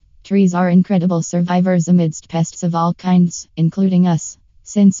Trees are incredible survivors amidst pests of all kinds, including us.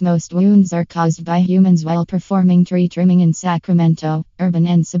 Since most wounds are caused by humans while performing tree trimming in Sacramento, urban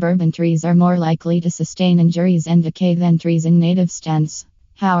and suburban trees are more likely to sustain injuries and decay than trees in native stands.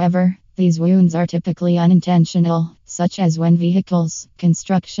 However, these wounds are typically unintentional, such as when vehicles,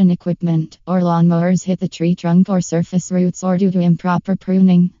 construction equipment, or lawnmowers hit the tree trunk or surface roots or due to improper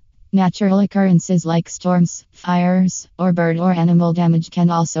pruning. Natural occurrences like storms, fires, or bird or animal damage can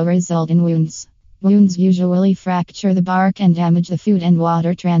also result in wounds. Wounds usually fracture the bark and damage the food and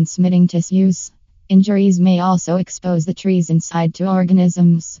water transmitting tissues. Injuries may also expose the trees inside to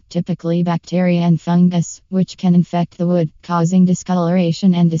organisms, typically bacteria and fungus, which can infect the wood, causing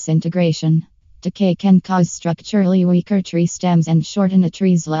discoloration and disintegration. Decay can cause structurally weaker tree stems and shorten a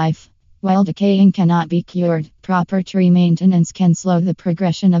tree's life. While decaying cannot be cured, proper tree maintenance can slow the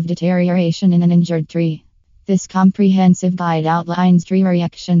progression of deterioration in an injured tree. This comprehensive guide outlines tree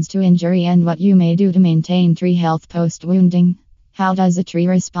reactions to injury and what you may do to maintain tree health post-wounding. How does a tree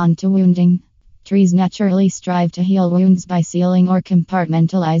respond to wounding? Trees naturally strive to heal wounds by sealing or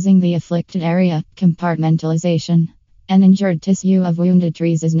compartmentalizing the afflicted area. Compartmentalization. An injured tissue of wounded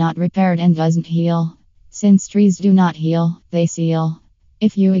trees is not repaired and doesn't heal. Since trees do not heal, they seal.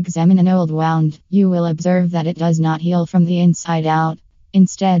 If you examine an old wound, you will observe that it does not heal from the inside out.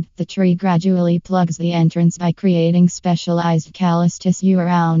 Instead, the tree gradually plugs the entrance by creating specialized callus tissue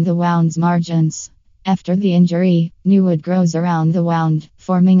around the wound's margins. After the injury, new wood grows around the wound,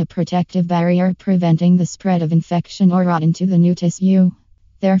 forming a protective barrier preventing the spread of infection or rot into the new tissue.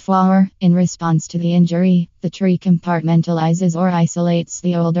 Therefore, in response to the injury, the tree compartmentalizes or isolates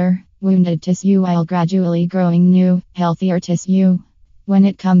the older, wounded tissue while gradually growing new, healthier tissue. When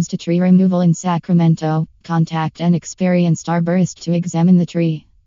it comes to tree removal in Sacramento, contact an experienced arborist to examine the tree.